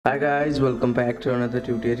Hi guys, welcome back to another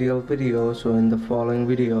tutorial video. So in the following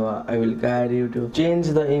video I will guide you to change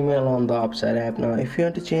the email on the Upside app. Now if you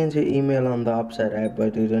want to change your email on the Upside app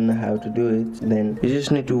but you don't know how to do it, then you just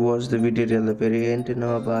need to watch the video till the very end to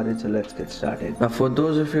know about it. So let's get started. Now for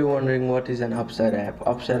those of you wondering what is an Upside app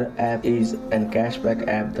is a cashback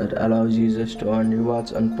app that allows users to earn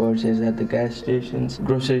rewards on purchase at the gas stations,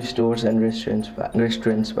 grocery stores and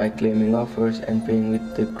restaurants by claiming offers and paying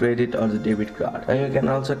with the credit or the debit card. And you can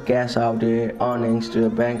also cash out your earnings to your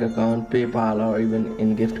bank account, PayPal or even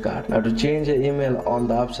in gift card. Now to change your email on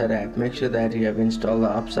the Upside app, make sure that you have installed the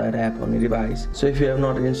Upside app on your device. So if you have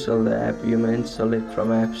not installed the app, you may install it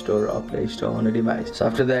from App Store or Play Store on a device. So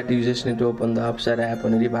after that you just need to open the Upside app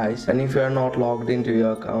on your device, and if you are not logged into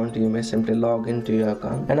your account, you may simply log into your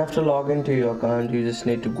account. And after logging into your account, you just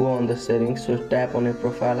need to go on the settings. So tap on your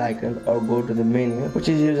profile icon or go to the menu, which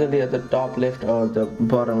is usually at the top left or the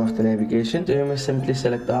bottom of the navigation. So you may simply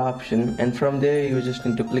select the option, and from there you just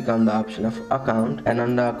need to click on the option of account, and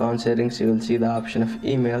under account settings you will see the option of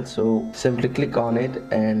email. So simply click on it,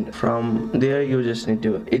 and from there you just need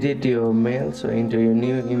to edit your mail. So enter your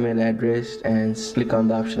new email address and click on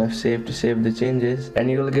the option of save to save the changes,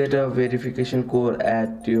 and you will get a verification code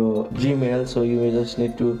at your Gmail. So you will just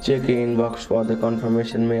need to check your inbox for the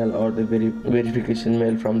confirmation mail or the verification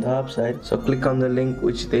mail from the Upside. So click on the link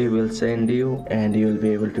which they will send you, and you will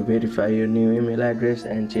be able to verify your new email address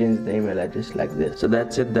and change the email address like this. So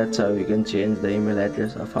that's it. That's how you can change the email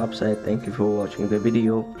address of Upside. Thank you for watching the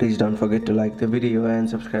video. Please don't forget to like the video and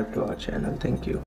subscribe to our channel. Thank you.